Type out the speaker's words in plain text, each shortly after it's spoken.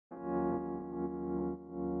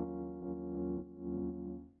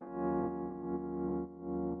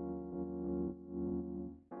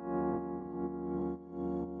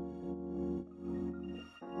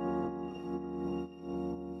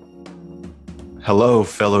Hello,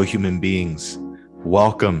 fellow human beings.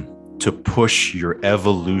 Welcome to Push Your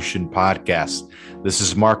Evolution podcast. This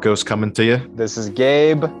is Marcos coming to you. This is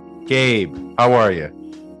Gabe. Gabe, how are you?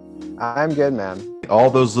 I'm good, man. All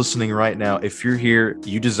those listening right now, if you're here,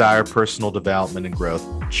 you desire personal development and growth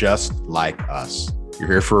just like us. You're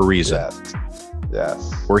here for a reason.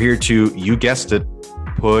 Yes. We're here to, you guessed it,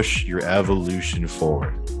 push your evolution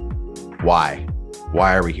forward. Why?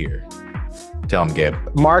 Why are we here? Tell them, Gabe.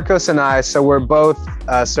 Marcos and I, so we're both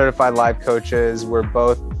certified life coaches. We're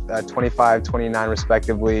both 25, 29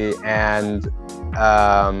 respectively. And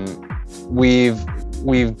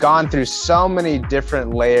we've gone through so many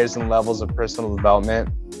different layers and levels of personal development.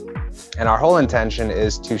 And our whole intention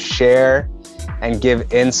is to share and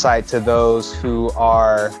give insight to those who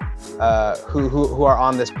are who are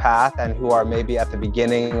on this path and who are maybe at the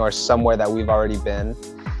beginning or somewhere that we've already been.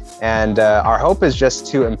 And our hope is just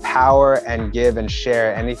to empower and give and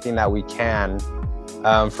share anything that we can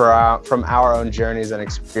from our own journeys and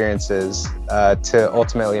experiences to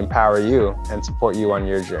ultimately empower you and support you on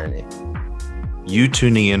your journey. You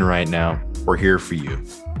tuning in right now, we're here for you.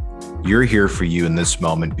 You're here for you in this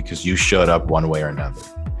moment because you showed up one way or another.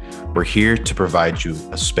 We're here to provide you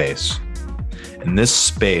a space. And this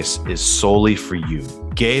space is solely for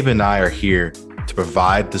you. Gabe and I are here to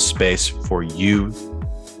provide the space for you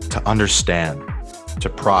to understand, to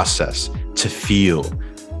process, to feel,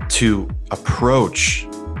 to approach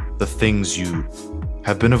the things you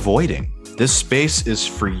have been avoiding. This space is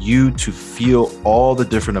for you to feel all the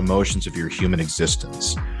different emotions of your human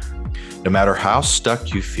existence. No matter how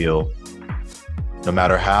stuck you feel, no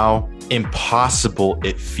matter how impossible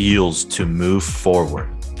it feels to move forward,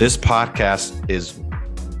 this podcast is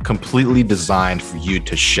completely designed for you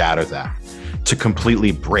to shatter that, to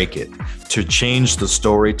completely break it, to change the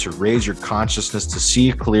story, to raise your consciousness, to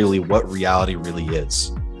see clearly what reality really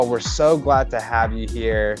is. We're so glad to have you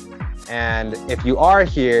here. And if you are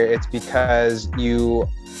here, it's because you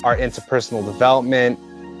are into personal development,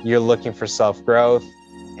 you're looking for self-growth,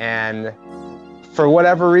 and for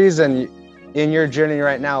whatever reason, in your journey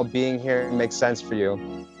right now, being here makes sense for you.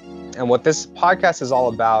 And what this podcast is all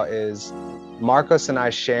about is Marcos and I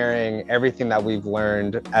sharing everything that we've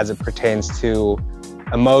learned as it pertains to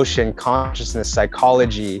emotion, consciousness,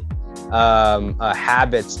 psychology,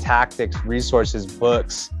 habits, tactics, resources,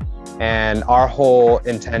 books. And our whole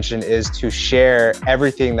intention is to share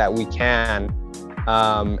everything that we can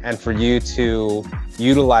and for you to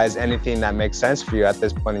utilize anything that makes sense for you at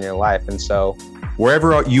this point in your life. And so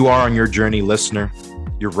wherever you are on your journey, listener,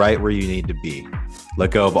 you're right where you need to be.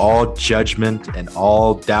 Let go of all judgment and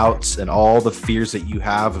all doubts and all the fears that you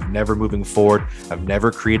have of never moving forward, of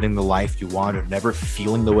never creating the life you want, of never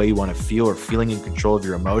feeling the way you want to feel or feeling in control of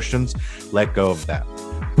your emotions. Let go of that.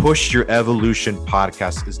 Push Your Evolution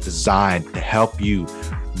podcast is designed to help you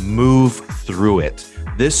move through it.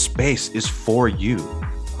 This space is for you.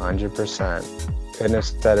 100%. Couldn't have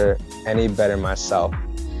said it any better myself.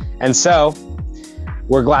 And so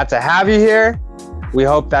we're glad to have you here. We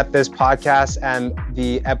hope that this podcast and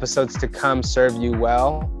the episodes to come serve you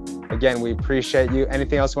well. Again, we appreciate you.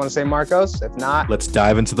 Anything else you want to say, Marcos? If not, let's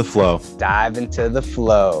dive into the flow. Dive into the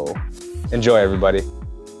flow. Enjoy, everybody.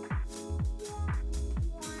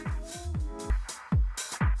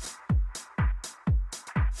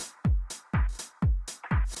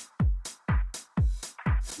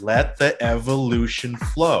 Let the evolution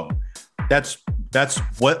flow. That's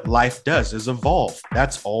what life does, is evolve.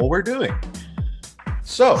 That's all we're doing.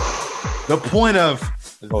 So, the point of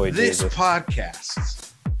this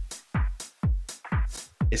podcast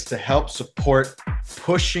is to help support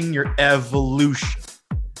pushing your evolution.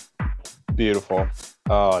 Beautiful.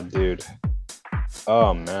 Oh, dude.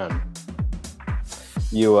 Oh, man.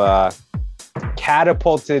 You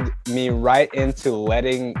catapulted me right into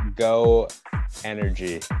letting go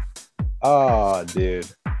energy. Oh,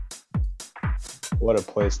 dude. What a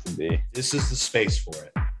place to be. This is the space for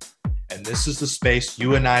it. And this is the space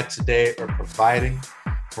you and I today are providing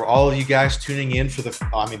for all of you guys tuning in for this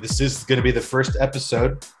is going to be the first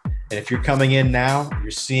episode. And if you're coming in now,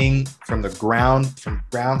 you're seeing from ground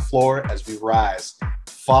floor as we rise.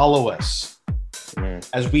 Follow us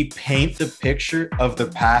as we paint the picture of the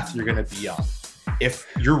path you're going to be on. If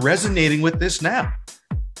you're resonating with this now,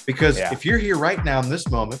 because if you're here right now in this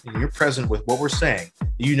moment and you're present with what we're saying,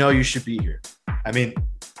 you know you should be here. I mean,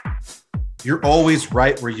 you're always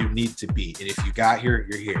right where you need to be. And if you got here,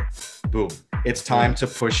 you're here. Boom. It's time to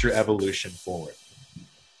push your evolution forward.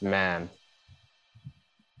 Man.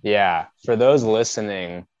 Yeah. For those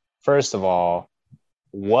listening, first of all,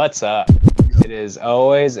 what's up? It is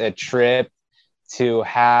always a trip to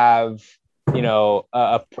have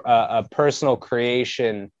a personal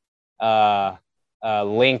creation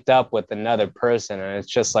linked up with another person. And it's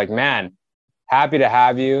just like, man, happy to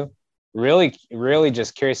have you. Really, really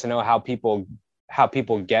just curious to know how people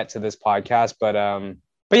get to this podcast. But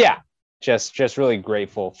yeah, just really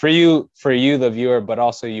grateful for you, the viewer, but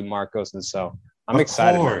also you, Marcos. And so I'm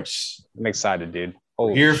excited. Of course. Man. I'm excited, dude.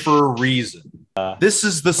 Holy here for a reason. This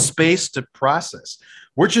is the space to process.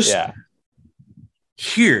 We're just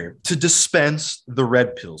here to dispense the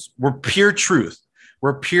red pills. We're pure truth.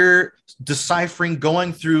 We're pure deciphering,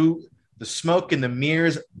 going through the smoke and the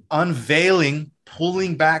mirrors, unveiling,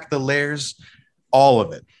 pulling back the layers, all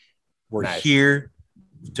of it. We're here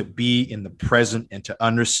to be in the present and to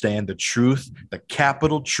understand the truth, the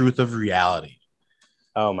capital truth of reality.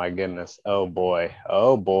 Oh my goodness. Oh boy.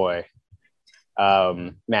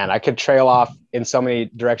 Man, I could trail off in so many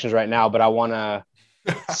directions right now, but I want to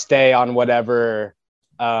stay on whatever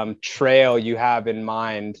trail you have in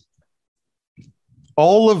mind.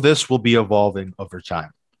 All of this will be evolving over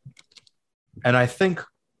time. And I think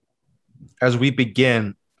as we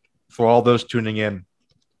begin, for all those tuning in,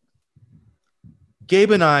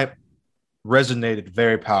 Gabe and I resonated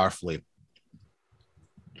very powerfully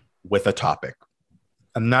with a topic.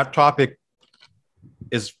 And that topic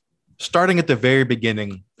is starting at the very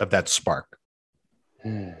beginning of that spark.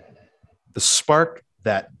 The spark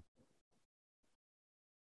that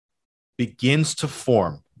begins to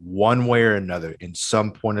form one way or another in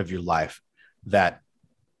some point of your life that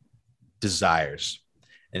desires.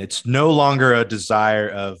 And it's no longer a desire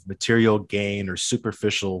of material gain or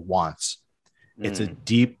superficial wants. It's a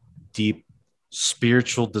deep, deep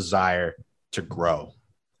spiritual desire to grow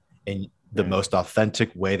in the most authentic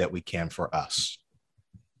way that we can for us.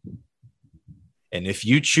 And if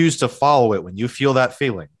you choose to follow it when you feel that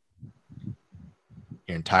feeling,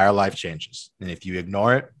 your entire life changes. And if you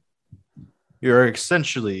ignore it, you're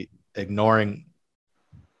essentially ignoring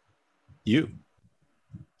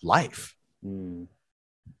life.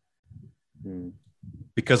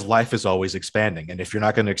 Because life is always expanding. And if you're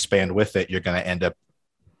not going to expand with it, you're going to end up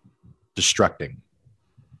destructing.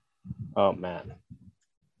 Oh, man.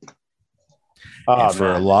 And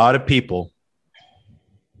for a lot of people,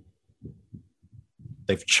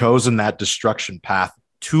 they've chosen that destruction path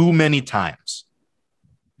too many times.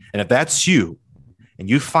 And if that's you, and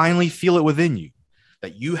you finally feel it within you,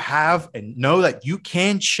 that you have and know that you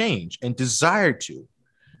can change and desire to,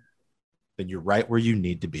 then you're right where you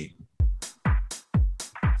need to be.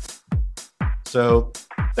 So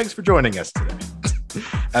thanks for joining us today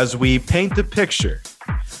as we paint the picture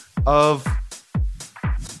of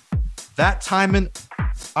that time in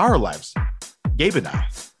our lives, Gabe and I,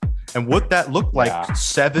 and what that looked like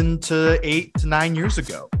 7 to 8 to 9 years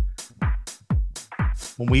ago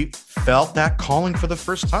when we felt that calling for the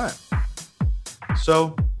first time.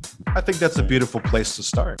 So I think that's a beautiful place to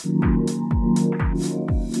start.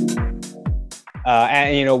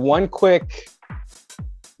 And, one quick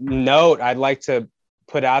note I'd like to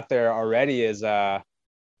put out there already is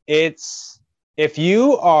it's if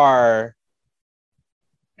you are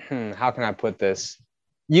how can I put this,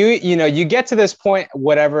 you get to this point at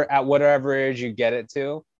whatever age you get it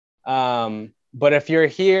to, but if you're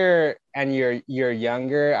here and you're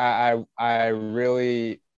younger, I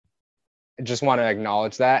really just want to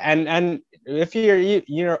acknowledge that, and if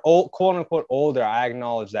you're old, quote unquote older, I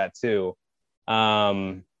acknowledge that too.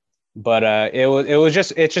 But I've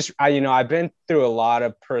been through a lot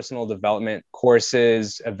of personal development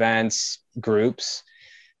courses, events, groups.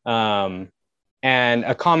 And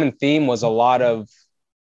a common theme was a lot of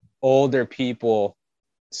older people,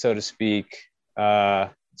 so to speak,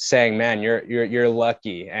 saying, man, you're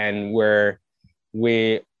lucky. And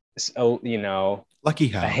lucky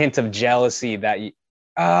how? A hint of jealousy that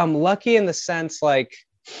lucky in the sense like,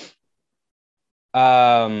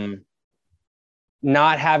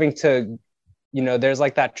 not having to, there's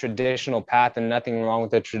like that traditional path, and nothing wrong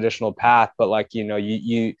with the traditional path, but like,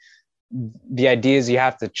 the idea is you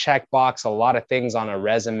have to check box a lot of things on a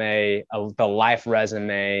resume, the life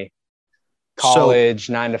resume, college,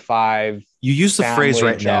 so 9 to 5. You use the phrase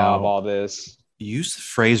right job, now, all this. You use the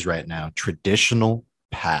phrase right now, traditional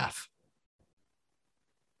path.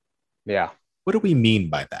 Yeah. What do we mean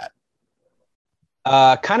by that?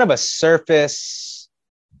 Kind of a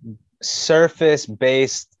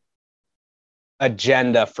surface-based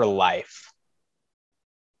agenda for life,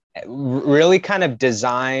 really kind of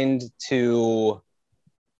designed to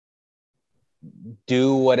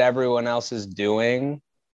do what everyone else is doing,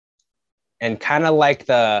 and kind of like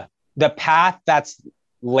the path that's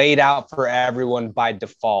laid out for everyone by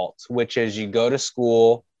default, which is you go to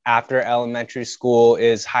school, after elementary school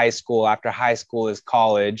is high school, after high school is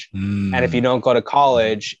college. And if you don't go to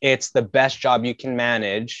college, it's the best job you can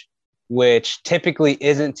manage, which typically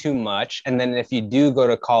isn't too much. And then if you do go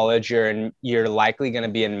to college, you're likely going to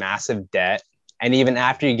be in massive debt. And even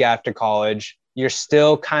after you get after college, you're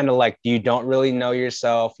still kind of like, you don't really know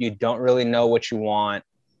yourself. You don't really know what you want.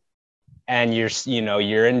 And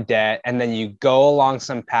you're in debt. And then you go along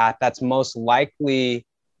some path that's most likely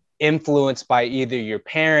influenced by either your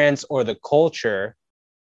parents or the culture.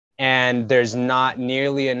 And there's not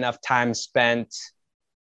nearly enough time spent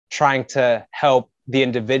trying to help the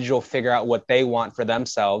individual figure out what they want for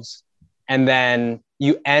themselves. And then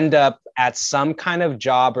you end up at some kind of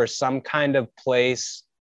job or some kind of place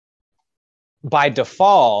by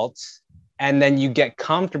default. And then you get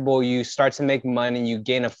comfortable, you start to make money, you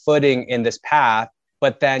gain a footing in this path,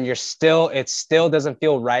 but then it still doesn't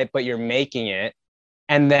feel right, but you're making it.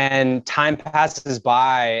 And then time passes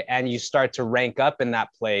by and you start to rank up in that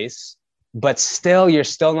place, but you're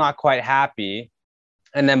still not quite happy.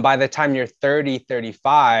 And then by the time you're 30,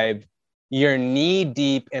 35, you're knee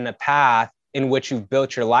deep in a path in which you've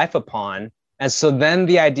built your life upon. And so then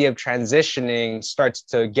the idea of transitioning starts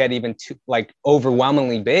to get even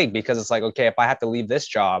overwhelmingly big, because it's like, okay, if I have to leave this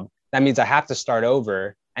job, that means I have to start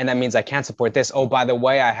over. And that means I can't support this. Oh, by the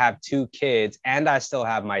way, I have 2 kids and I still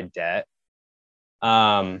have my debt.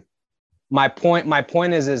 My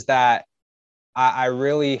point is that I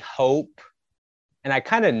really hope, and I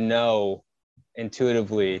kind of know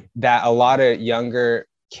intuitively, that a lot of younger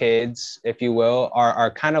kids, if you will,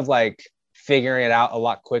 are kind of like figuring it out a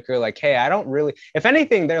lot quicker. Like, hey, I don't really, if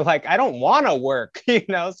anything, they're like, I don't want to work,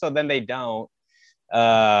 so then they don't.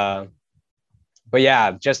 But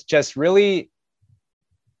yeah, just really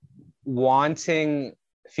wanting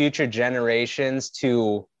future generations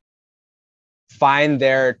to find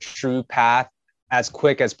their true path as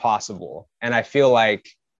quick as possible. And I feel like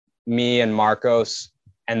me and Marcos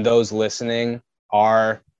and those listening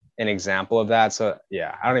are an example of that. So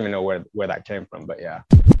yeah, I don't even know where that came from, but yeah.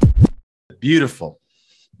 Beautiful.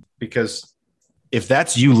 Because if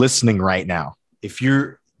that's you listening right now, if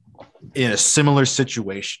you're in a similar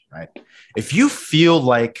situation, right? If you feel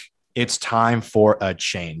like it's time for a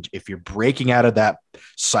change, if you're breaking out of that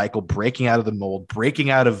cycle, breaking out of the mold, breaking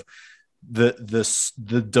out of the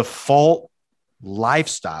default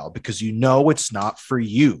lifestyle because you know it's not for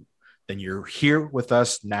you, then you're here with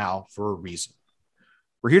us now for a reason.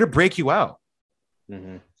 We're here to break you out.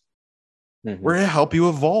 Mm-hmm. Mm-hmm. We're here to help you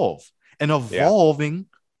evolve. And evolving,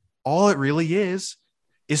 all it really is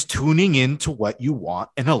tuning into what you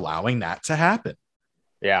want and allowing that to happen.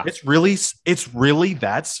 Yeah. It's really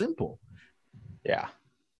that simple. Yeah.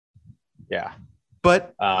 Yeah.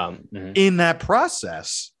 But in that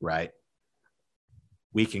process, right,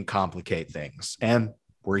 we can complicate things. And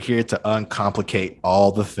we're here to uncomplicate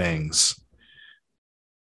all the things.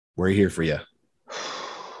 We're here for you.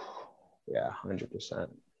 Yeah, 100%.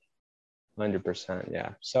 100%. Yeah.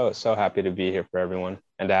 So happy to be here for everyone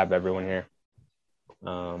and to have everyone here.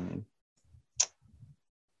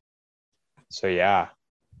 So yeah.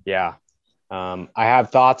 I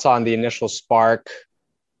have thoughts on the initial spark.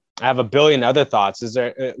 I have a billion other thoughts. Is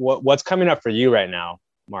there what's coming up for you right now,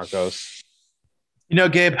 Marcos?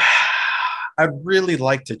 Gabe, I'd really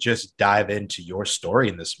like to just dive into your story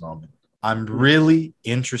in this moment. I'm really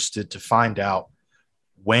interested to find out,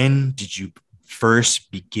 when did you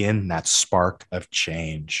first begin that spark of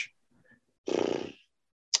change?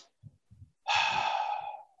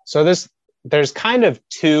 So there's kind of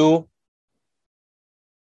 2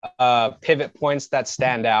 pivot points that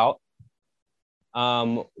stand out.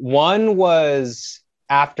 One was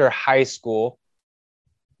after high school,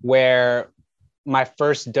 where my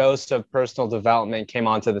first dose of personal development came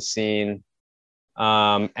onto the scene.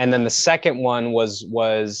 And then the second one was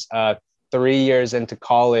 3 years into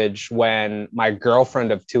college, when my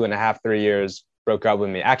girlfriend of 2.5, 3 years broke up with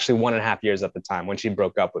me. Actually, 1.5 years at the time, when she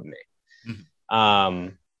broke up with me.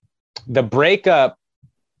 Mm-hmm. The breakup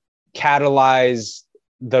catalyzed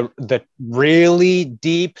the really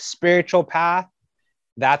deep spiritual path.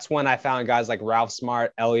 That's when I found guys like Ralph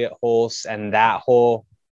Smart, Elliot Hulse, and that whole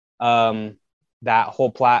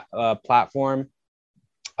platform.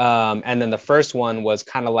 And then the first one was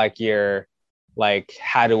kind of like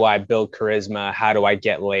how do I build charisma? How do I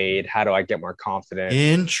get laid? How do I get more confident?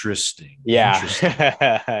 Interesting. Yeah. Interesting.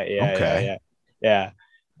 Okay. Yeah.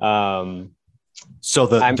 So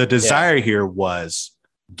the desire here was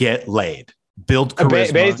get laid, build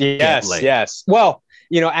charisma, get laid. Yes. Well,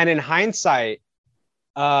 and in hindsight,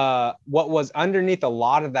 what was underneath a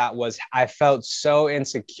lot of that was I felt so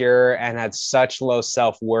insecure and had such low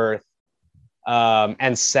self-worth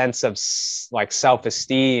and sense of like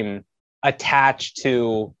self-esteem attached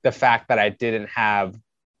to the fact that I didn't have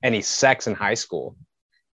any sex in high school.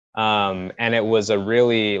 And it was a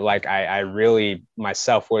really like I really my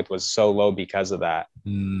self-worth was so low because of that.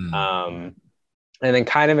 And then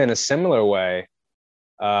kind of in a similar way,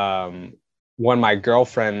 when my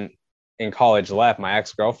girlfriend in college left, my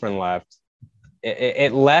ex-girlfriend left,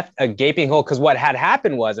 it left a gaping hole, because what had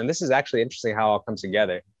happened was, and this is actually interesting how it all comes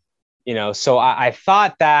together, you know, so I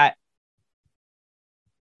thought that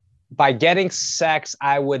by getting sex,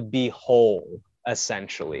 I would be whole,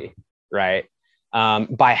 essentially, right?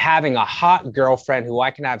 By having a hot girlfriend who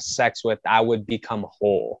I can have sex with, I would become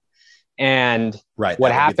whole. And right,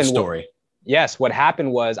 what happened? Story. Yes, what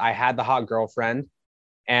happened was I had the hot girlfriend,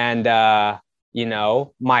 and you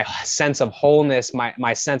know, my sense of wholeness,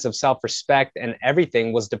 my sense of self-respect, and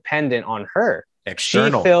everything was dependent on her.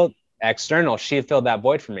 External. She filled that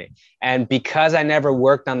void for me, and because I never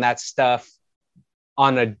worked on that stuff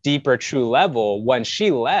on a deeper, true level, when she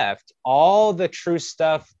left, all the true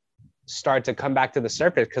stuff started to come back to the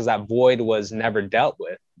surface because that void was never dealt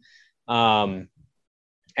with.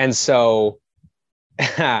 And so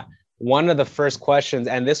one of the first questions,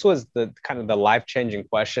 and this was the kind of the life-changing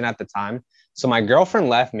question at the time. So my girlfriend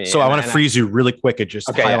left me. So I want to freeze you really quick and just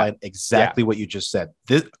highlight exactly what you just said.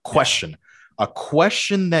 This question, a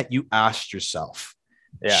question that you asked yourself,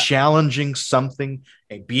 challenging something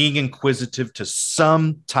and being inquisitive to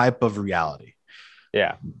some type of reality.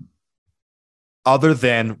 Yeah. Other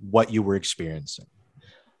than what you were experiencing.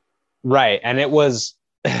 Right. And it was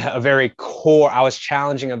a very core, I was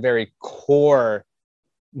challenging a very core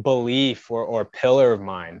belief or pillar of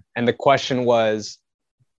mine. And the question was,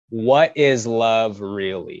 what is love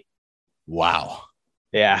really? Wow.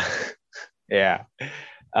 Yeah. Yeah.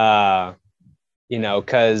 You know,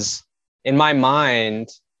 because in my mind,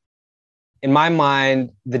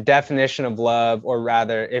 the definition of love, or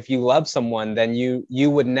rather, if you love someone, then you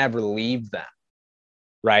would never leave them,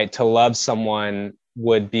 right? To love someone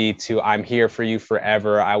would be to, I'm here for you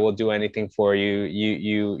forever. I will do anything for you.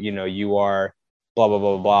 You know, you are blah, blah,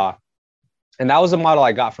 blah, blah. And that was a model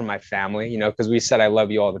I got from my family, you know, because we said, I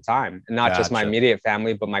love you all the time, and not just my immediate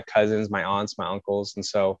family, but my cousins, my aunts, my uncles. And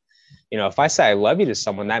so, you know, if I say I love you to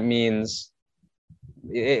someone, that means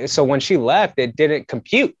so when she left, it didn't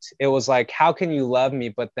compute. It was like, how can you love me,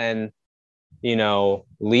 but then, you know,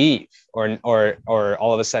 leave or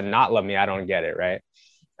all of a sudden not love me? I don't get it. Right.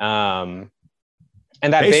 And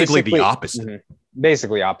that basically the opposite,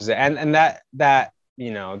 basically opposite. And that,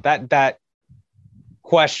 you know, that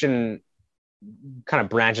question kind of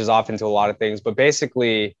branches off into a lot of things, but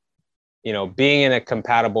basically, you know, being in a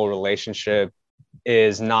compatible relationship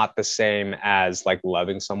is not the same as like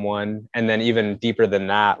loving someone. And then even deeper than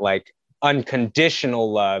that, like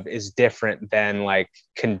unconditional love is different than like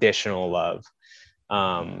conditional love.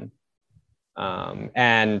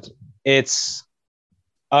 And it's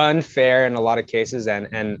unfair in a lot of cases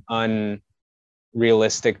and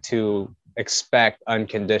unrealistic to expect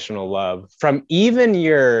unconditional love from even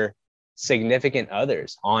your significant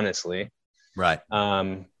others, honestly. Right.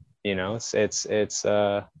 You know, it's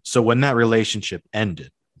so when that relationship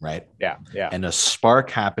ended, right? Yeah. And a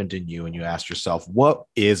spark happened in you and you asked yourself, what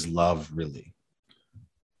is love really?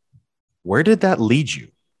 Where did that lead you?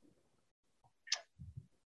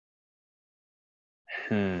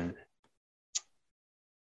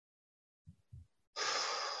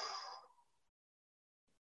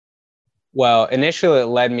 Well, initially it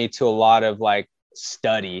led me to a lot of like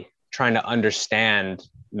study, trying to understand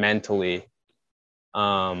mentally.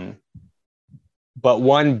 But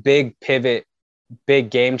one big pivot, big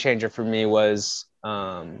game changer for me was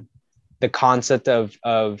the concept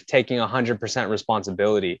of taking 100%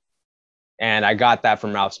 responsibility. And I got that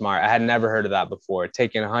from Ralph Smart. I had never heard of that before,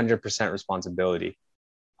 taking 100% responsibility.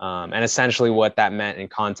 And essentially what that meant in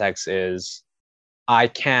context is I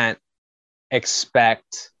can't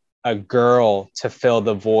expect a girl to fill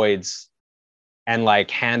the voids and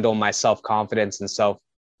like handle my self-confidence and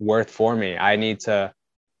self-worth for me. I need to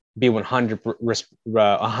be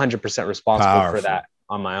 100% responsible for that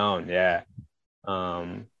on my own. Yeah.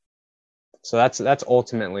 So that's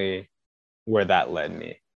ultimately where that led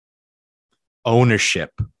me.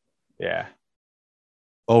 Ownership. Yeah.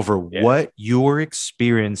 Over what you're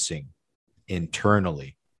experiencing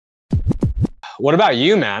internally. What about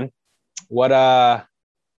you, man? What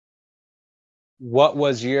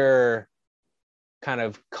was your kind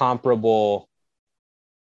of comparable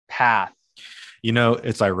path? You know,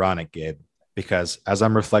 it's ironic, Gabe, because as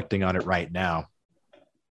I'm reflecting on it right now,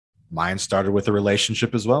 mine started with a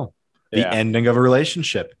relationship as well. The ending of a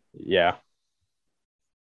relationship. Yeah.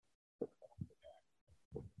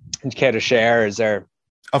 you care to share? Is there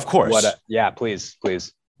Of course. Yeah, please.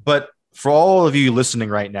 But for all of you listening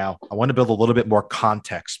right now, I want to build a little bit more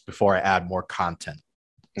context before I add more content.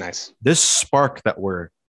 Nice. This spark that we're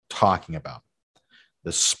talking about,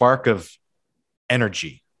 the spark of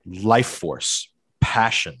energy, life force,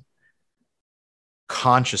 passion,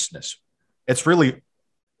 consciousness, it's really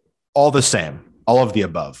all the same, all of the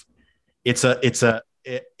above. It's an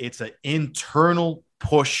internal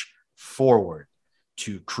push forward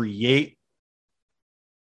to create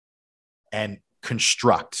and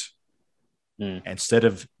construct instead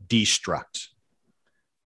of destruct.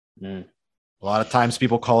 A lot of times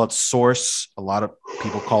people call it source. A lot of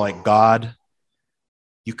people call it God.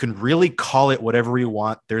 You can really call it whatever you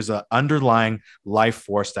want. There's an underlying life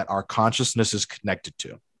force that our consciousness is connected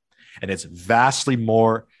to. And it's vastly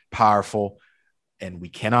more powerful. And we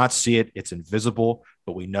cannot see it. It's invisible,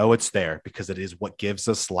 but we know it's there because it is what gives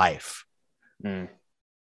us life. And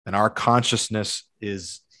our consciousness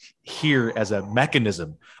is here as a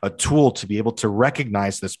mechanism, a tool to be able to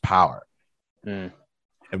recognize this power. And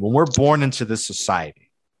when we're born into this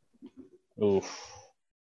society,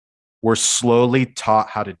 we're slowly taught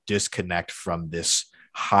how to disconnect from this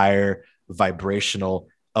higher vibrational,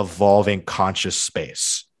 evolving conscious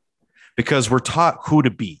space because we're taught who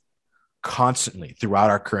to be constantly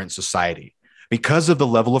throughout our current society because of the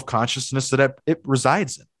level of consciousness that it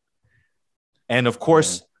resides in. And of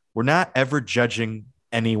course, we're not ever judging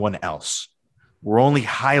anyone else. We're only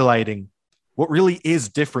highlighting what really is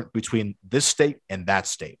different between this state and that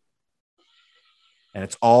state. And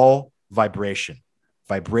it's all vibration,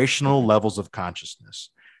 vibrational levels of consciousness.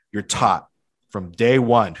 You're taught from day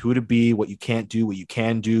one who to be, what you can't do, what you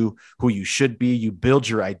can do, who you should be. You build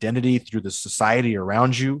your identity through the society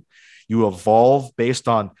around you. You evolve based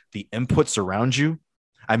on the inputs around you.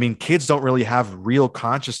 I mean, kids don't really have real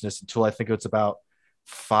consciousness until I think it's about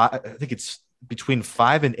between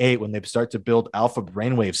 5 and 8 when they start to build alpha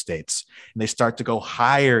brainwave states and they start to go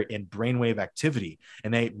higher in brainwave activity.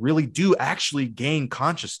 And they really do actually gain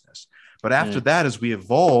consciousness. But after that, as we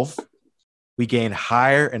evolve, we gain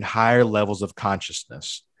higher and higher levels of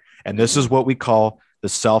consciousness. And this is what we call the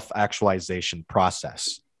self-actualization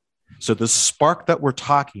process. So the spark that we're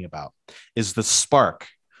talking about is the spark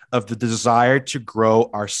of the desire to grow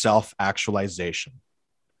our self-actualization,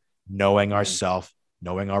 knowing ourself,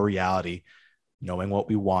 knowing our reality, knowing what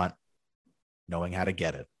we want, knowing how to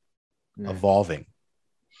get it, evolving.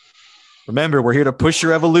 Remember, we're here to push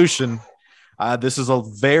your evolution. This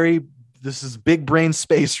is big brain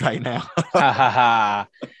space right now.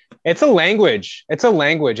 It's a language. It's a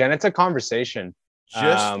language and it's a conversation.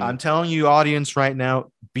 I'm telling you, audience, right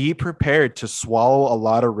now, be prepared to swallow a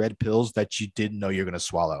lot of red pills that you didn't know you're going to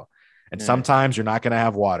swallow. And sometimes you're not going to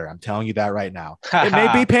have water. I'm telling you that right now. It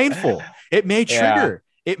may be painful. It may trigger.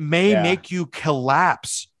 It may make you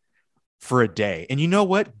collapse for a day. And you know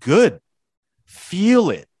what? Good.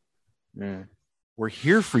 Feel it. We're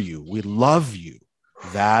here for you. We love you.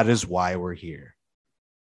 That is why we're here.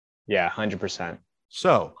 Yeah, 100%.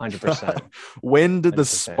 So 100%. When did the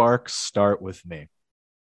spark start with me?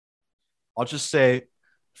 I'll just say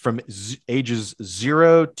from ages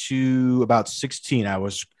 0 to about 16, I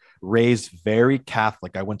was raised very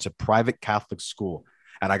Catholic. I went to private Catholic school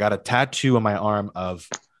and I got a tattoo on my arm of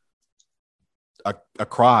a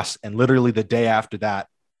cross. And literally the day after that,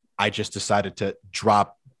 I just decided to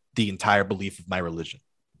drop the entire belief of my religion.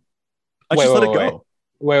 I just let it go.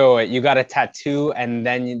 Wait. You got a tattoo and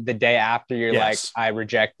then the day after you're like, I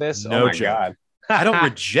reject this? No, oh my joke. God. I don't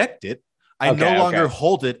reject it. I no longer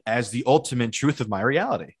hold it as the ultimate truth of my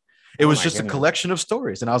reality. It was just a collection of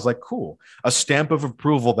stories. And I was like, cool, a stamp of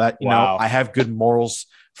approval that, you know, I have good morals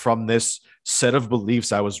from this set of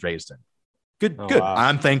beliefs I was raised in. Good. Wow.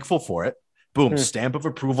 I'm thankful for it. Boom, stamp of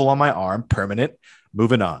approval on my arm, permanent,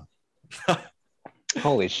 moving on.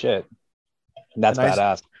 Holy shit. That's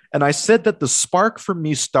badass. And I said that the spark for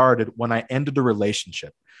me started when I ended a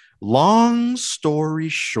relationship. Long story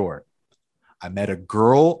short, I met a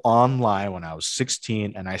girl online when I was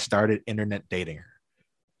 16 and I started internet dating her.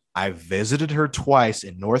 I visited her twice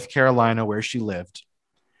in North Carolina where she lived.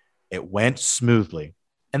 It went smoothly.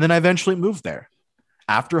 And then I eventually moved there.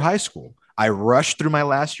 After high school, I rushed through my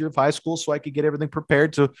last year of high school so I could get everything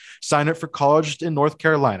prepared to sign up for college in North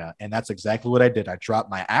Carolina. And that's exactly what I did. I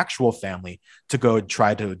dropped my actual family to go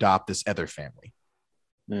try to adopt this other family.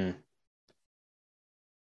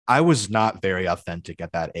 I was not very authentic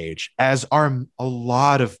at that age, as are a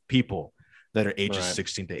lot of people that are ages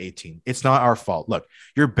 16 to 18. It's not our fault. Look,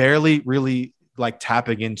 you're barely really like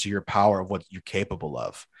tapping into your power of what you're capable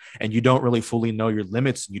of. And you don't really fully know your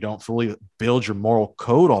limits. And you don't fully build your moral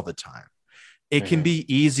code all the time. it can be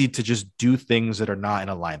easy to just do things that are not in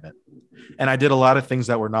alignment. And I did a lot of things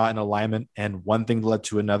that were not in alignment, and one thing led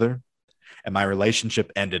to another. And my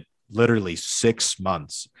relationship ended literally 6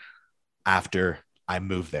 months after I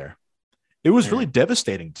moved there. It was really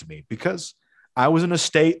devastating to me because I was in a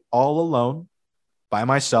state all alone by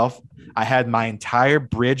myself. I had my entire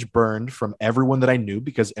bridge burned from everyone that I knew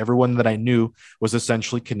because everyone that I knew was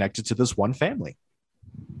essentially connected to this one family.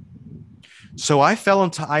 So I fell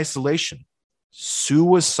into isolation,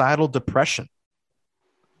 suicidal depression.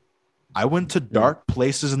 I went to dark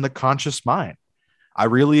places in the conscious mind. I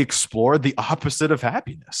really explored the opposite of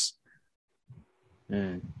happiness.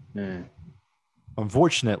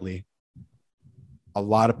 Unfortunately, a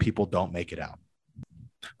lot of people don't make it out.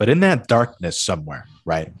 But in that darkness somewhere,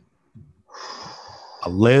 right, a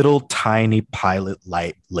little tiny pilot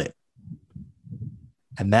light lit.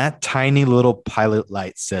 And that tiny little pilot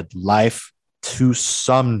light said life, to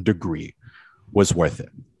some degree, was worth it.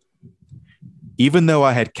 Even though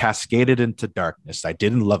I had cascaded into darkness, I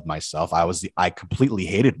didn't love myself. I completely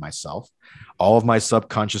hated myself. All of my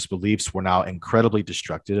subconscious beliefs were now incredibly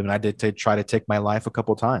destructive, and I did try to take my life a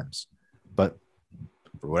couple times. But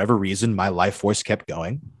for whatever reason, my life force kept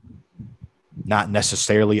going. Not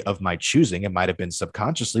necessarily of my choosing. It might have been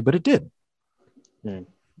subconsciously, but it did.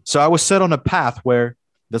 So I was set on a path where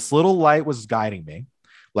this little light was guiding me,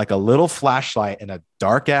 like a little flashlight in a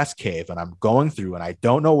dark ass cave, and I'm going through and I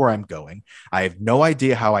don't know where I'm going. I have no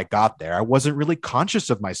idea how I got there. I wasn't really conscious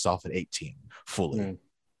of myself at 18 fully.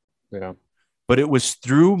 But it was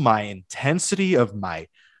through my intensity of my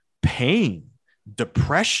pain,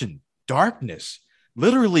 depression, darkness,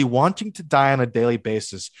 literally wanting to die on a daily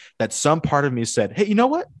basis, that some part of me said, hey, you know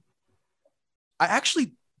what? I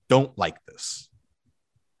actually don't like this.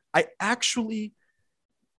 I actually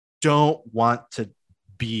don't want to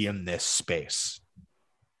be in this space.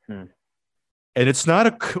 And it's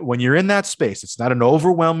not when you're in that space, it's not an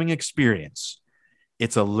overwhelming experience.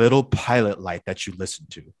 It's a little pilot light that you listen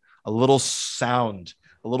to, a little sound,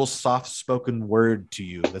 a little soft spoken word to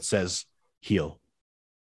you that says, heal,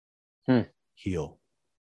 heal,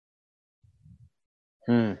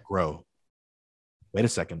 grow. Wait a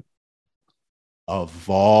second.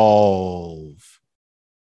 Evolve.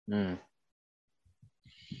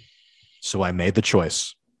 So I made the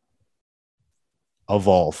choice.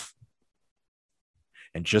 Evolve.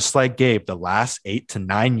 And just like Gabe, the last 8 to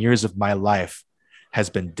 9 years of my life has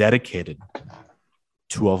been dedicated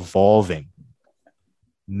to evolving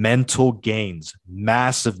mental gains,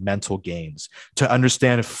 massive mental gains, to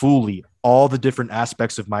understand fully all the different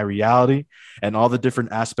aspects of my reality and all the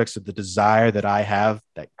different aspects of the desire that I have,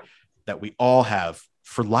 that we all have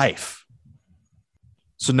for life.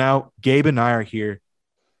 So now Gabe and I are here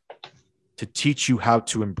to teach you how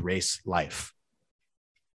to embrace life,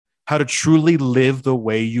 how to truly live the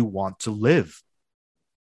way you want to live.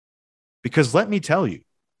 Because let me tell you,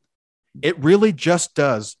 it really just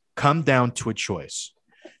does come down to a choice.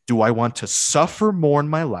 Do I want to suffer more in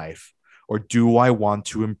my life, or do I want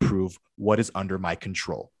to improve what is under my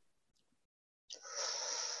control?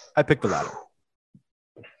 I picked the latter.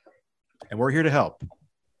 And we're here to help.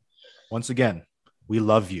 Once again, we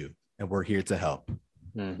love you and we're here to help.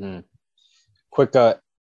 Quick,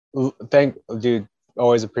 dude,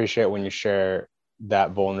 always appreciate when you share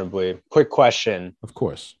that vulnerably. Quick question. Of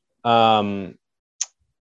course.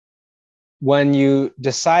 When you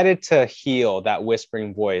decided to heal that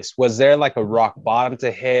whispering voice, was there like a rock bottom to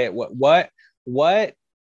hit? What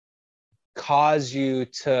caused you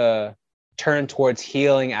to turn towards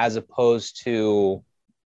healing as opposed to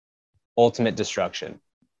ultimate destruction?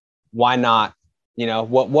 Why not? You know,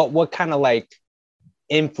 what kind of like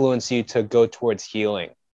influenced you to go towards healing?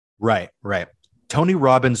 Right. Tony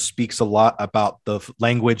Robbins speaks a lot about the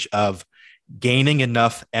language of gaining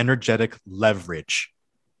enough energetic leverage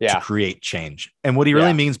to create change. And what he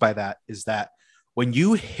really means by that is that when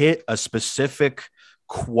you hit a specific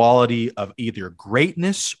quality of either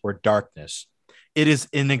greatness or darkness, it is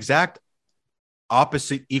in exact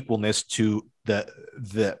opposite equalness to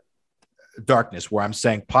the darkness, where I'm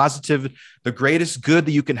saying positive, the greatest good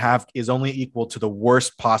that you can have is only equal to the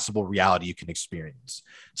worst possible reality you can experience.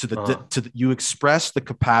 So you express the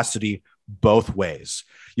capacity both ways.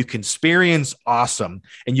 You can experience awesome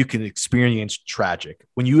and you can experience tragic.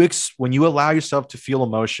 When you allow yourself to feel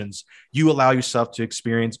emotions, you allow yourself to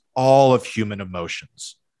experience all of human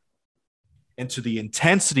emotions. And to the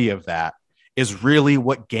intensity of that is really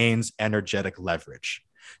what gains energetic leverage.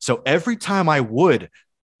 So every time I would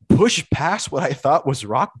push past what I thought was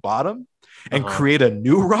rock bottom and create a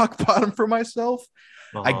new rock bottom for myself,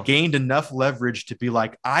 I gained enough leverage to be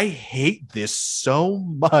like, I hate this so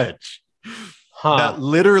much that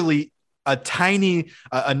literally a tiny,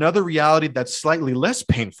 another reality that's slightly less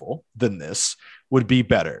painful than this would be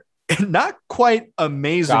better. And not quite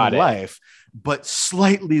amazing life, but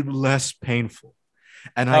slightly less painful.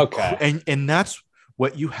 And and that's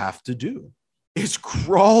what you have to do, is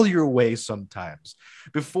crawl your way sometimes.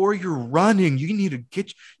 Before you're running, you need to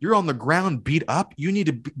you're on the ground beat up. You need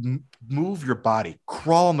to move your body,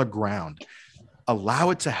 crawl on the ground, allow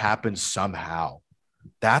it to happen somehow.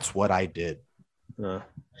 That's what I did. No,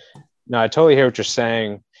 I totally hear what you're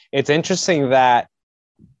saying. It's interesting that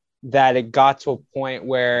it got to a point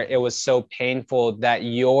where it was so painful that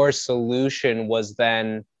your solution was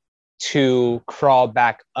then to crawl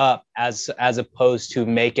back up as opposed to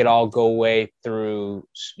make it all go away through,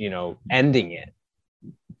 ending it.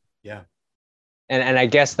 Yeah. And I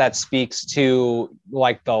guess that speaks to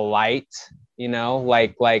like the light,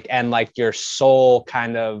 and like your soul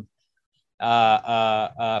kind of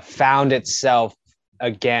found itself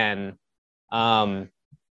again.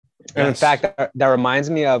 And in fact, that reminds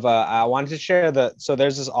me of I wanted to share so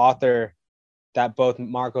there's this author that both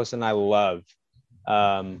Marcos and I love.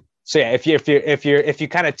 So yeah, if you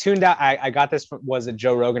kind of tuned out, I got this from, was it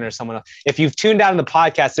Joe Rogan or someone else? If you've tuned out in the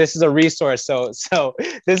podcast, this is a resource. So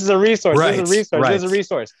this is a resource. Right, this is a resource. right. This is a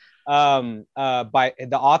resource. By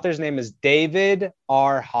the author's name is David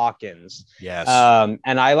R. Hawkins. Yes.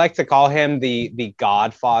 And I like to call him the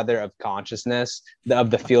godfather of consciousness, of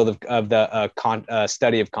the field of the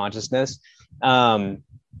study of consciousness. And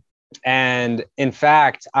in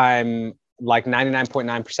fact, I'm like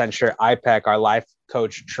 99.9% sure IPEC, our life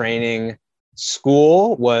coach training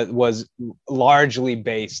school, was largely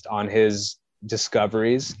based on his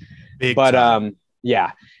discoveries.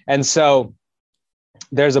 Yeah. And so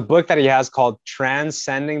there's a book that he has called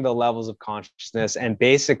Transcending the Levels of Consciousness. And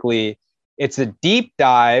basically it's a deep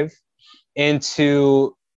dive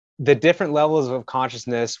into the different levels of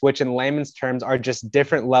consciousness, which in layman's terms are just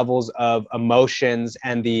different levels of emotions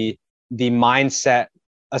and the mindset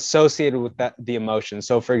associated with the emotion.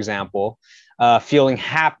 So for example, feeling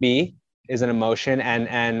happy is an emotion,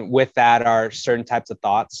 and with that are certain types of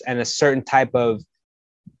thoughts and a certain type of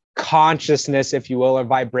consciousness, if you will, or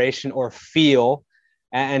vibration or feel.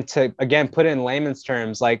 And to, again, put it in layman's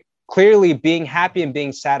terms, like clearly being happy and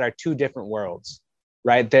being sad are two different worlds,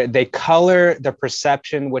 right? They color the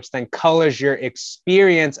perception, which then colors your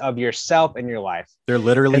experience of yourself and your life. They're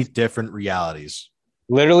literally different realities.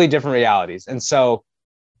 Literally different realities. And so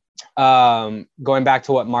going back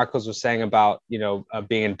to what Marcos was saying about,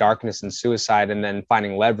 being in darkness and suicide and then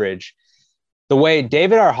finding leverage, the way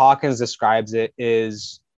David R. Hawkins describes it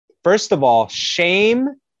is, first of all, shame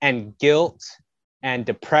and guilt and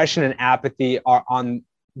depression and apathy are on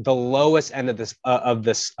the lowest end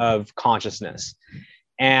of consciousness.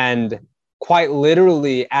 And quite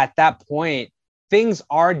literally at that point, things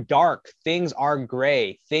are dark, things are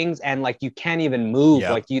gray, and like you can't even move.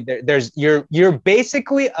 Yep. Like you're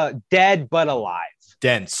basically dead but alive.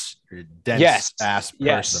 Dense yes. ass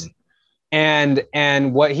person. Yes.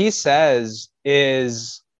 And what he says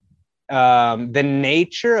is the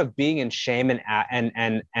nature of being in shame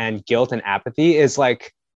and guilt and apathy is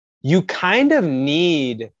like you kind of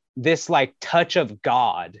need this like touch of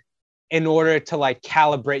God in order to like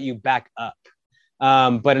calibrate you back up.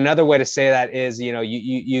 But another way to say that is,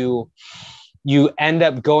 you end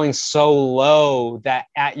up going so low that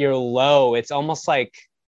at your low, it's almost like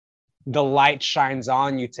the light shines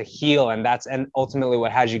on you to heal. And ultimately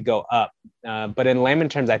what has you go up. But in layman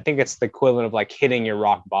terms, I think it's the equivalent of like hitting your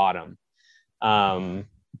rock bottom.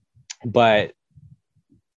 But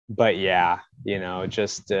yeah,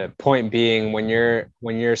 just point being, when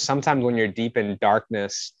you're sometimes when you're deep in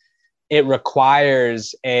darkness, it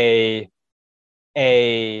requires a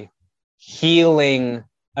healing,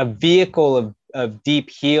 a vehicle of deep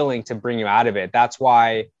healing to bring you out of it. That's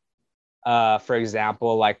why, for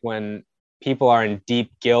example, like when people are in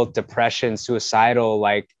deep guilt, depression, suicidal,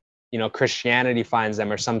 like, Christianity finds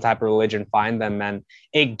them or some type of religion find them, and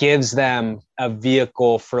it gives them a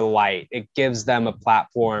vehicle for light. It gives them a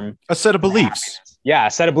platform, a set of beliefs. Yeah.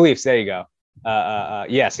 A set of beliefs. There you go.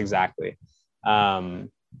 Yes, exactly.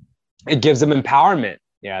 It gives them empowerment.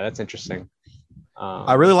 Yeah. That's interesting.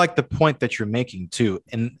 I really like the point that you're making too.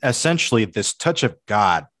 And essentially this touch of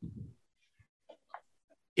God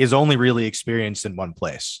is only really experienced in one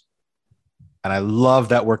place. And I love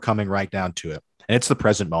that we're coming right down to it. And it's the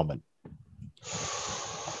present moment.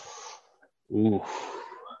 Ooh.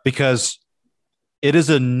 Because it is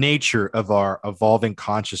a nature of our evolving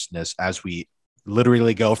consciousness as we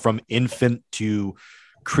literally go from infant to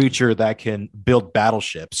creature that can build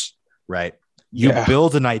battleships, right? You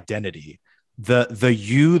build an identity The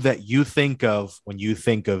you that you think of when you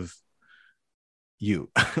think of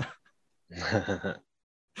you.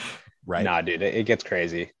 Right? Nah, dude, it gets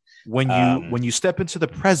crazy. When you step into the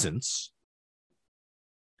presence,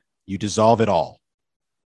 you dissolve it all.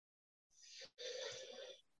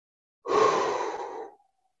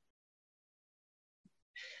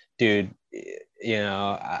 Dude, you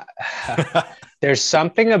know, there's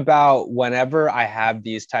something about whenever I have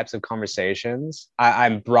these types of conversations,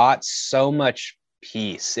 I'm brought so much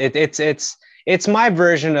peace. It's my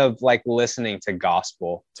version of like listening to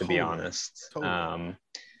gospel, to be honest. Totally.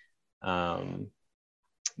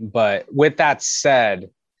 But with that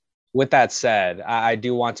said, I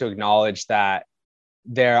do want to acknowledge that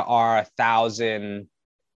there are 1,000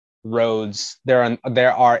 roads. There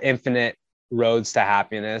are infinite roads to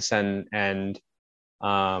happiness, and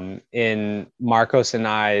in Marcos and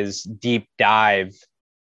I's deep dive,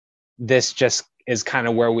 this just is kind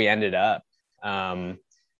of where we ended up.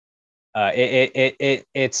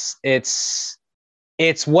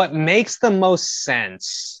 It's what makes the most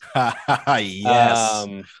sense. Yes.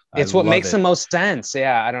 It's what makes the most sense.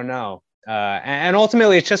 Yeah, I don't know. And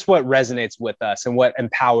ultimately, it's just what resonates with us and what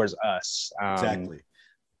empowers us. Exactly.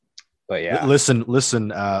 But yeah, listen,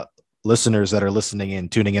 listeners that are listening in,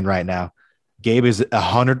 tuning in right now, Gabe is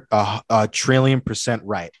a trillion%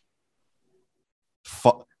 right.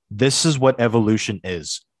 This is what evolution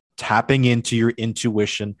is: tapping into your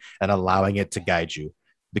intuition and allowing it to guide you.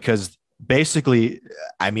 Because basically,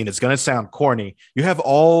 I mean, it's going to sound corny. You have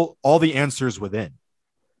all the answers within.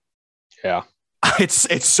 Yeah.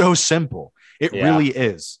 It's so simple. It really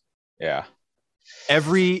is. Yeah.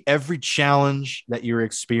 Every challenge that you're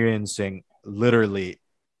experiencing, literally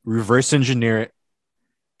reverse engineer it.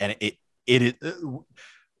 And it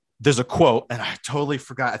there's a quote, and I totally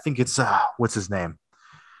forgot. I think it's what's his name?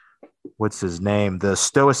 The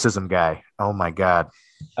Stoicism guy. Oh my God.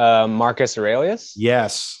 Marcus Aurelius?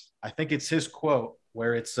 Yes. I think it's his quote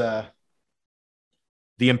where it's the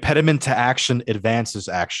impediment to action advances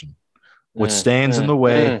action. What stands in the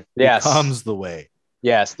way becomes the way.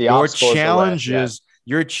 Yes, your challenge is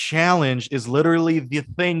literally the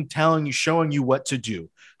thing showing you what to do,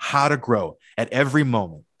 how to grow at every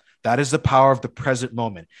moment. That is the power of the present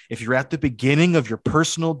moment. If you're at the beginning of your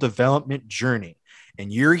personal development journey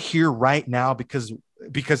and you're here right now because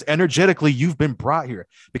energetically you've been brought here,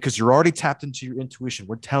 because you're already tapped into your intuition,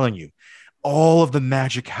 we're telling you, all of the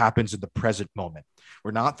magic happens in the present moment.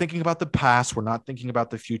 We're not thinking about the past. We're not thinking about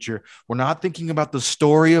the future. We're not thinking about the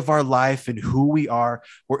story of our life and who we are.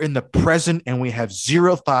 We're in the present and we have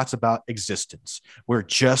zero thoughts about existence. We're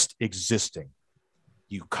just existing.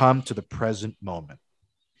 You come to the present moment.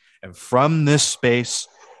 And from this space,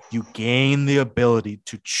 you gain the ability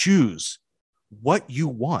to choose what you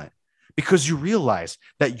want, because you realize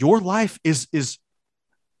that your life is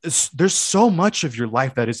there's so much of your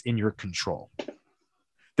life that is in your control.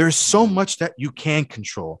 There's so much that you can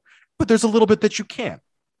control, but there's a little bit that you can't.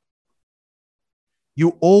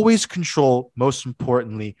 You always control, most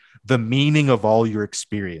importantly, the meaning of all your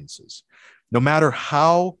experiences. No matter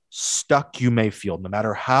how stuck you may feel, no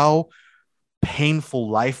matter how painful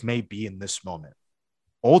life may be in this moment,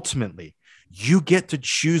 ultimately, you get to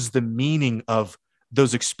choose the meaning of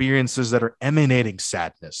those experiences that are emanating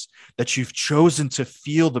sadness, that you've chosen to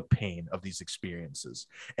feel the pain of these experiences.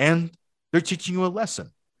 And they're teaching you a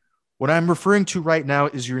lesson. What I'm referring to right now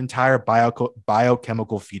is your entire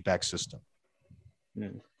biochemical feedback system.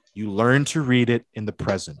 You learn to read it in the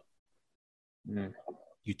present.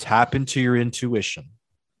 You tap into your intuition.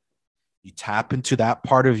 You tap into that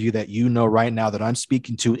part of you that you know right now that I'm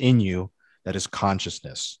speaking to in you, that is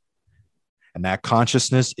consciousness. And that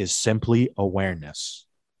consciousness is simply awareness.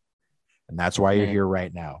 And that's why you're here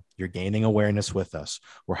right now. You're gaining awareness with us.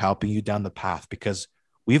 We're helping you down the path because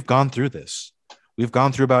we've gone through this. We've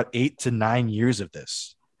gone through about 8 to 9 years of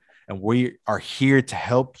this. And we are here to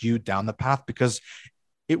help you down the path because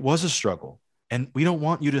it was a struggle. And we don't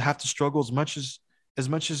want you to have to struggle as much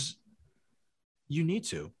as you need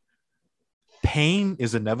to. Pain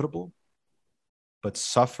is inevitable, but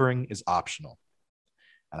suffering is optional.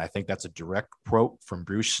 And I think that's a direct quote from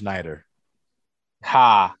Bruce Schneider.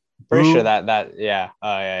 Pretty sure that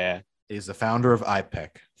yeah. Is the founder of IPEC.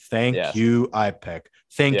 Thank you, IPEC.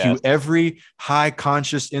 Thank you, every high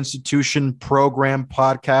conscious institution, program,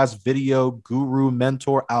 podcast, video, guru,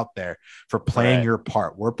 mentor out there for playing your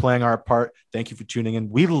part. We're playing our part. Thank you for tuning in.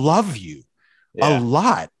 We love you a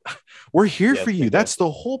lot. We're here for you. That's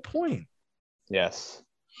the whole point. Yes.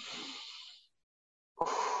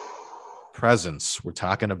 Presence. We're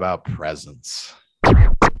talking about presence.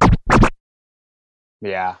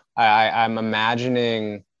 Yeah. I'm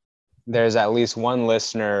imagining there's at least one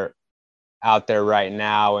listener out there right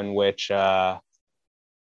now in which, first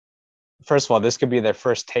of all, this could be their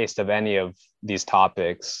first taste of any of these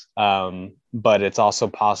topics. But it's also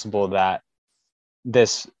possible that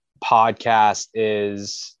this podcast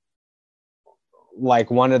is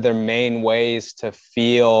like one of their main ways to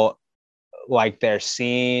feel like they're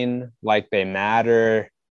seen, like they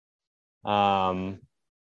matter, like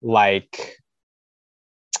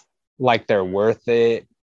they're worth it.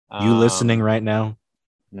 You listening right now,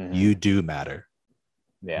 mm-hmm. You do matter.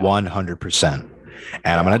 Yeah. 100%. And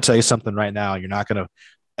I'm going to tell you something right now. You're not going to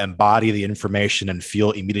embody the information and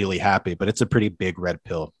feel immediately happy, but it's a pretty big red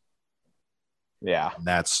pill. Yeah. And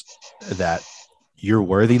that's that your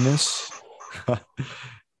worthiness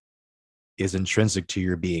is intrinsic to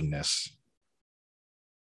your beingness.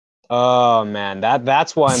 Oh man,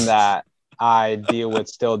 that's one that I deal with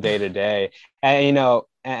still day to day. And you know,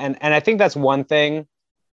 and I think that's one thing.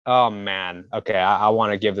 Oh man. Okay, I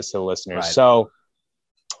want to give this to the listeners. Right. So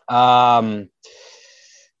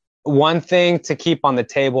one thing to keep on the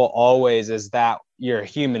table always is that you're a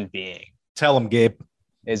human being. Tell them, Gabe.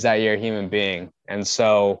 Is that you're a human being. And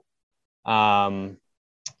so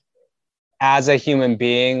as a human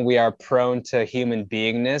being, we are prone to human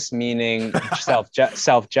beingness, meaning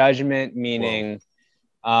self-judgment, meaning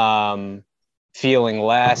feeling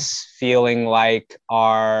less, feeling like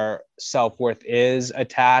our self-worth is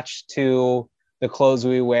attached to the clothes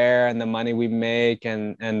we wear and the money we make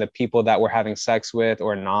and the people that we're having sex with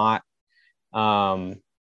or not. And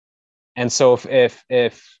so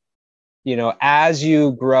if you know, as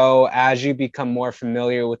you grow, as you become more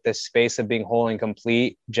familiar with this space of being whole and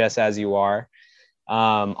complete, just as you are,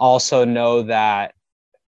 also know that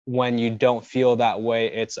when you don't feel that way,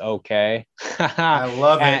 it's okay. I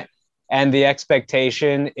love it. And the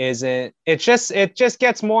expectation isn't, it just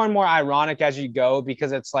gets more and more ironic as you go,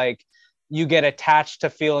 because it's like you get attached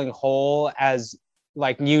to feeling whole as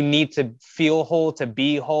like you need to feel whole to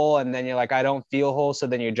be whole. And then you're like, I don't feel whole. So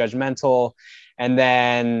then you're judgmental. And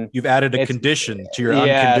then you've added a condition to your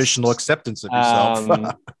unconditional acceptance of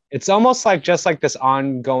yourself. It's almost like just like this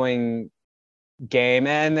ongoing game.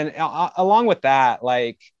 And then along with that,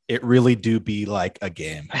 like it really do be like a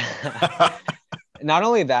game. Not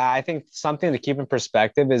only that, I think something to keep in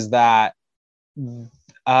perspective is that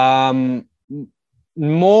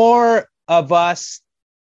more of us,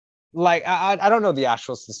 like I don't know the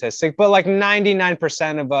actual statistic, but like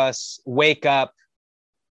 99% of us wake up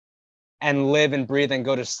and live and breathe and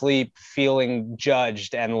go to sleep feeling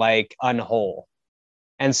judged and like unwhole.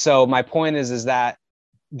 And so my point is that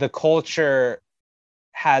the culture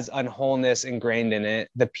has unwholeness ingrained in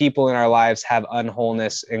it. The people in our lives have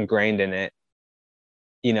unwholeness ingrained in it.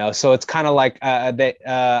 You know, so it's kind of like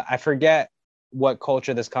I forget what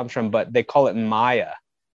culture this comes from, but they call it Maya,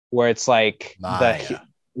 where it's like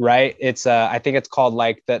right. It's I think it's called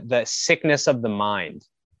like the sickness of the mind.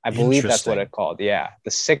 I believe that's what it's called. Yeah. The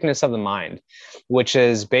sickness of the mind, which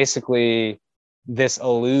is basically this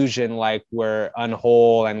illusion like we're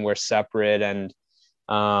unwhole and we're separate. And,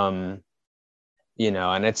 you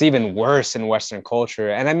know, and it's even worse in Western culture.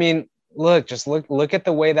 And I mean, look at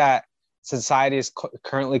the way that society is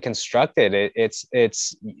currently constructed.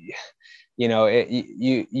 It's, you know,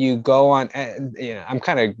 you go on, and, you know, I'm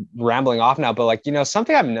kind of rambling off now, but like, you know,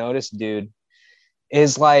 something I've noticed, dude,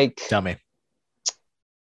 is like, tell me.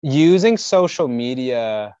 Using social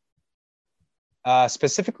media,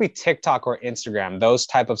 specifically TikTok or Instagram, those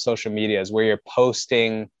type of social medias where you're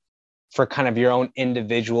posting for kind of your own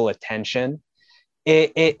individual attention.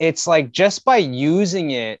 It's like just by using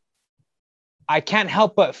it, I can't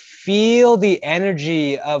help but feel the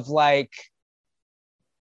energy of like,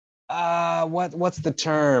 what's the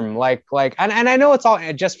term? Like, and I know it's all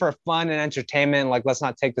just for fun and entertainment. Like, let's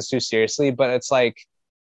not take this too seriously, but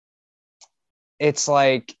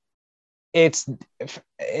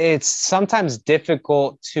it's sometimes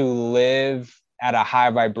difficult to live at a high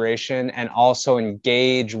vibration and also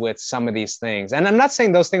engage with some of these things. And I'm not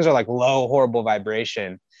saying those things are like low, horrible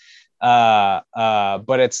vibration. But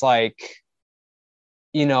it's like,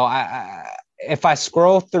 you know, if I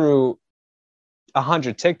scroll through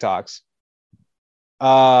 100 TikToks,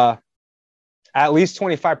 at least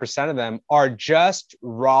 25% of them are just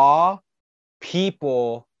raw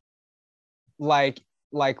people like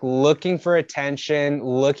looking for attention,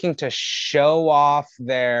 looking to show off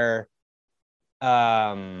their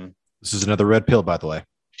this is another red pill, by the way.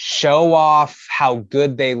 Show off how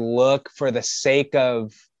good they look for the sake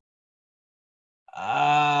of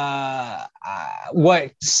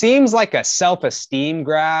what seems like a self-esteem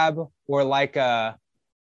grab, or like a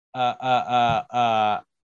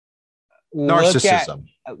look at narcissism.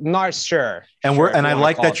 Sure. And sure, I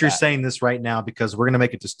like that you're saying this right now, because we're going to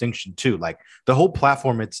make a distinction too. Like the whole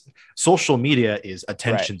platform, it's social media is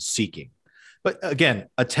attention seeking. But again,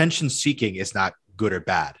 attention seeking is not good or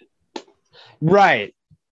bad. Right.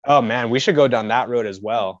 Oh man, we should go down that road as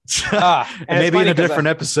well. And maybe in a different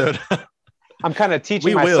episode. I'm kind of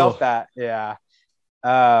teaching myself that. Yeah.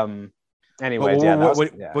 Anyways,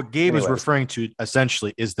 what Gabe is referring to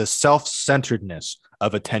essentially is the self-centeredness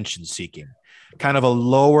of attention seeking, kind of a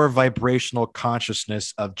lower vibrational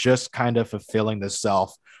consciousness of just kind of fulfilling the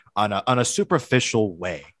self on a superficial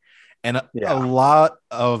way. And a lot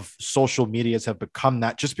of social medias have become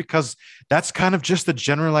that, just because that's kind of just the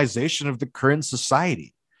generalization of the current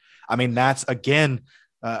society. I mean, that's again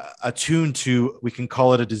attuned to, we can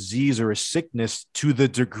call it a disease or a sickness to the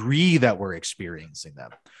degree that we're experiencing them,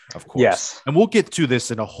 of course. Yes. And we'll get to this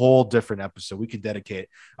in a whole different episode. We can dedicate,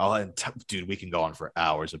 dude, we can go on for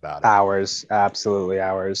hours about it. Hours, absolutely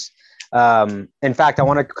hours. In fact, I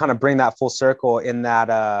want to kind of bring that full circle in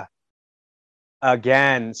that,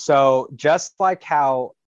 again, so just like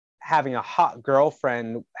how having a hot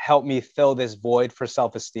girlfriend helped me fill this void for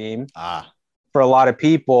self-esteem, for a lot of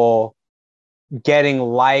people, getting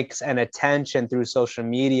likes and attention through social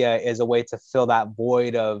media is a way to fill that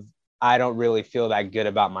void of, I don't really feel that good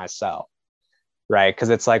about myself, right? Because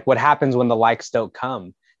it's like, what happens when the likes don't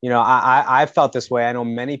come? You know, I felt this way. I know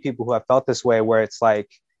many people who have felt this way, where it's like,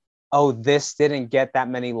 oh, this didn't get that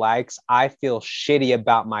many likes, I feel shitty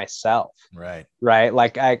about myself. Right.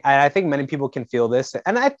 Like I think many people can feel this.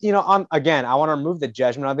 And again, I want to remove the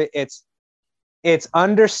judgment of it. It's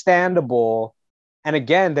understandable. And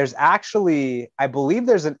again, there's actually, I believe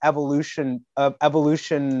there's an evolutionary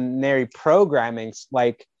programming.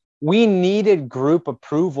 Like, we needed group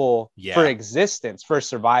approval for existence, for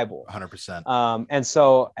survival. 100%. And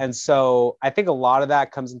so I think a lot of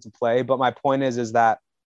that comes into play. But my point is that,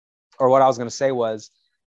 or what I was going to say was,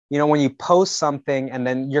 when you post something and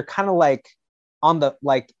then you're kind of like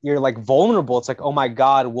you're like vulnerable. It's like, oh my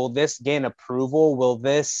God, will this gain approval? Will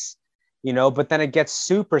this, but then it gets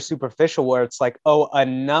super superficial, where it's like, oh, a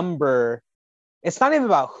number. It's not even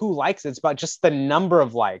about who likes it. It's about just the number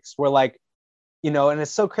of likes. We're like, and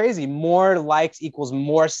it's so crazy. More likes equals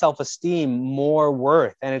more self-esteem, more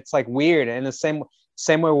worth. And it's like weird. And the same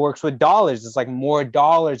way it works with dollars. It's like more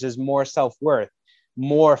dollars is more self-worth.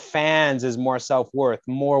 More fans is more self-worth.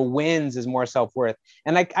 More wins is more self-worth.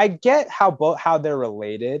 And I get how they're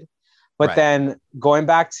related. But then going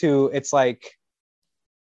back to, it's like,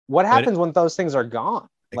 what happens when those things are gone?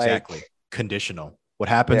 Exactly. Like, conditional. What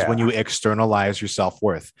happens when you externalize your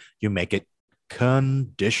self-worth? You make it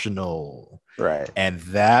conditional. Right. And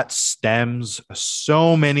that stems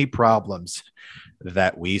so many problems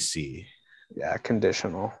that we see. Yeah,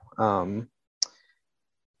 conditional. And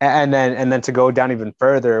then to go down even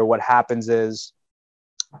further, what happens is,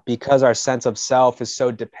 because our sense of self is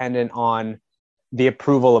so dependent on the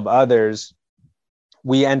approval of others,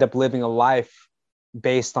 we end up living a life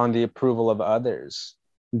based on the approval of others.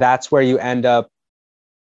 That's how you end up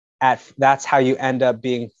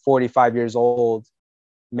being 45 years old,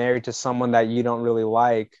 married to someone that you don't really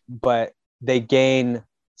like, but they gain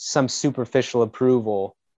some superficial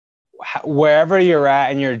approval. Wherever you're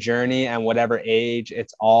at in your journey and whatever age,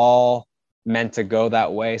 it's all meant to go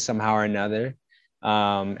that way somehow or another.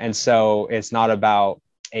 And so it's not about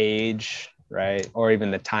age, right? Or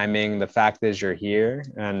even the timing. The fact is, you're here,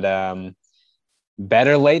 and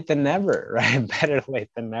better late than never, right? Better late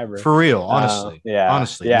than never. For real, honestly.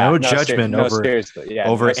 Honestly. No judgment over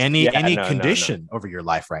any condition over your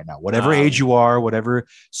life right now. Whatever age you are, whatever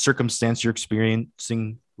circumstance you're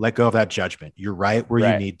experiencing, let go of that judgment. You're right where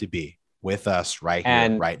you need to be, with us right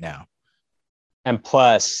here, right now. And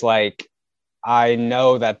plus, like, I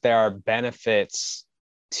know that there are benefits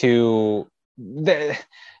to the,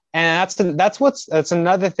 and that's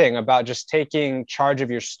another thing about just taking charge of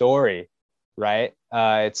your story, right?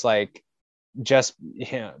 It's like, just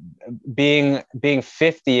being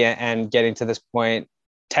 50 and getting to this point,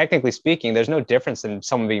 technically speaking, there's no difference in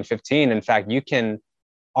someone being 15. In fact, you can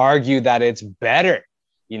argue that it's better,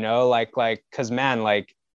 because man,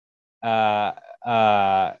 like,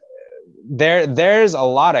 there's a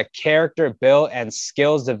lot of character built and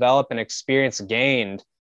skills developed and experience gained,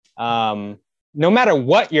 no matter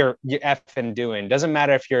what you're effing doing. Doesn't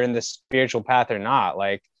matter if you're in the spiritual path or not.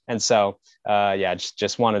 Like, and so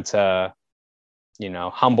just wanted to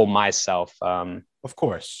humble myself. Of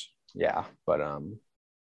course. Yeah, but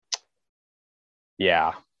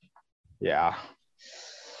yeah.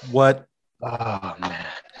 Oh man,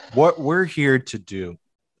 what we're here to do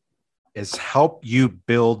is help you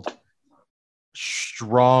build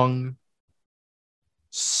strong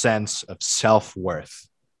sense of self-worth.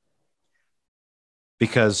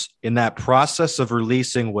 Because in that process of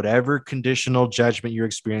releasing whatever conditional judgment you're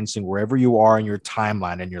experiencing, wherever you are in your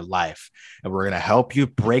timeline in your life, and we're going to help you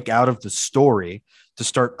break out of the story to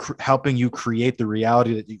start helping you create the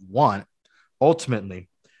reality that you want, ultimately,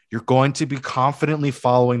 you're going to be confidently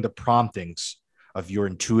following the promptings of your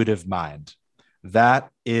intuitive mind. That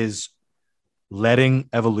is letting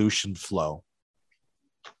evolution flow.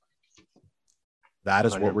 That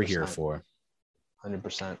is 100%. What we're here for.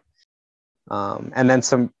 100%. And then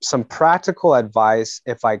some practical advice,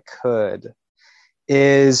 if I could,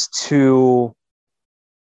 is to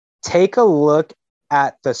take a look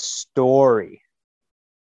at the story.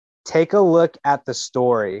 Take a look at the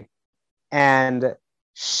story and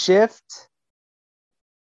shift.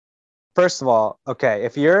 First of all, okay,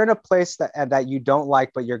 if you're in a place that you don't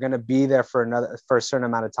like, but you're going to be there for a certain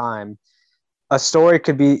amount of time, a story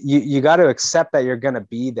could be, you got to accept that you're going to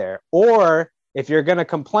be there. Or if you're going to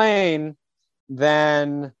complain,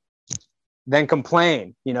 then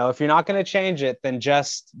complain. You know, if you're not going to change it, then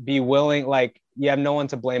just be willing, like you have no one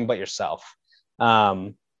to blame but yourself.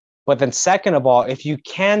 But then second of all, if you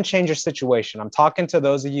can change your situation, I'm talking to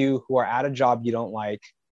those of you who are at a job you don't like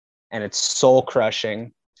and it's soul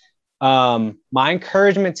crushing. My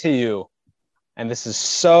encouragement to you, and this is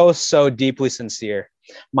so deeply sincere,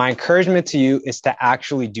 my encouragement to you is to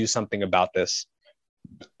actually do something about this.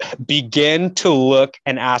 Begin to look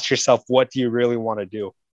and ask yourself, what do you really want to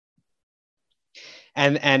do?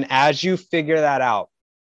 And as you figure that out,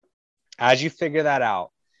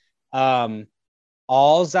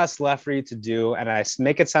 all that's left for you to do, and I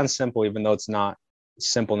make it sound simple, even though it's not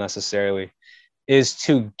simple necessarily, is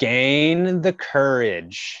to gain the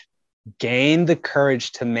courage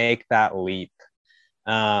to make that leap.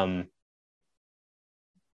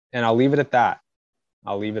 And I'll leave it at that.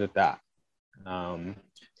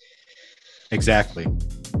 Exactly.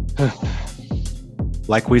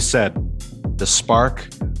 Like we said, the spark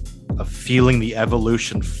of feeling the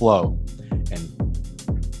evolution flow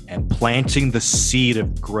and planting the seed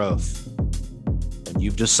of growth. And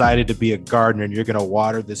you've decided to be a gardener and you're going to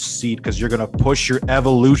water this seed because you're going to push your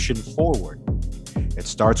evolution forward. It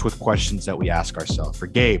starts with questions that we ask ourselves. For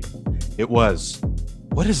Gabe, it was,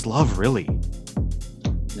 what is love really?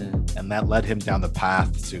 And that led him down the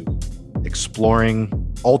path to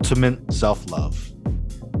exploring ultimate self-love.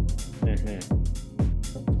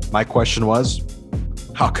 Mm-hmm. My question was,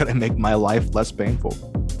 how could I make my life less painful?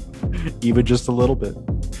 Even just a little bit.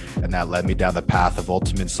 And that led me down the path of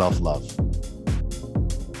ultimate self-love.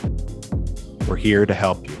 We're here to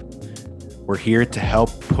help you. We're here to help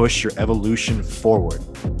push your evolution forward.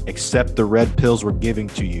 Accept the red pills we're giving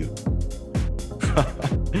to you.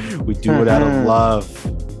 We do it out of love.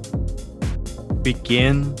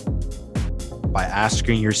 Begin by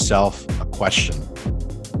asking yourself a question.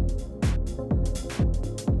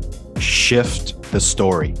 Shift the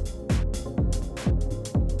story.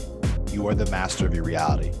 You are the master of your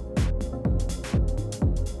reality.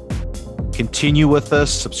 Continue with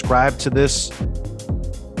us, subscribe to this,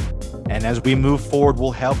 and as we move forward,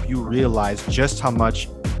 we'll help you realize just how much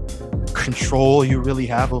control you really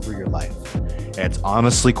have over your life. And it's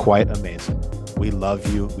honestly quite amazing. We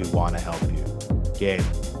love you. We want to help you. Gabe,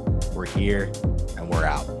 we're here and we're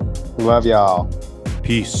out. Love y'all.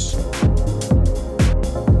 Peace.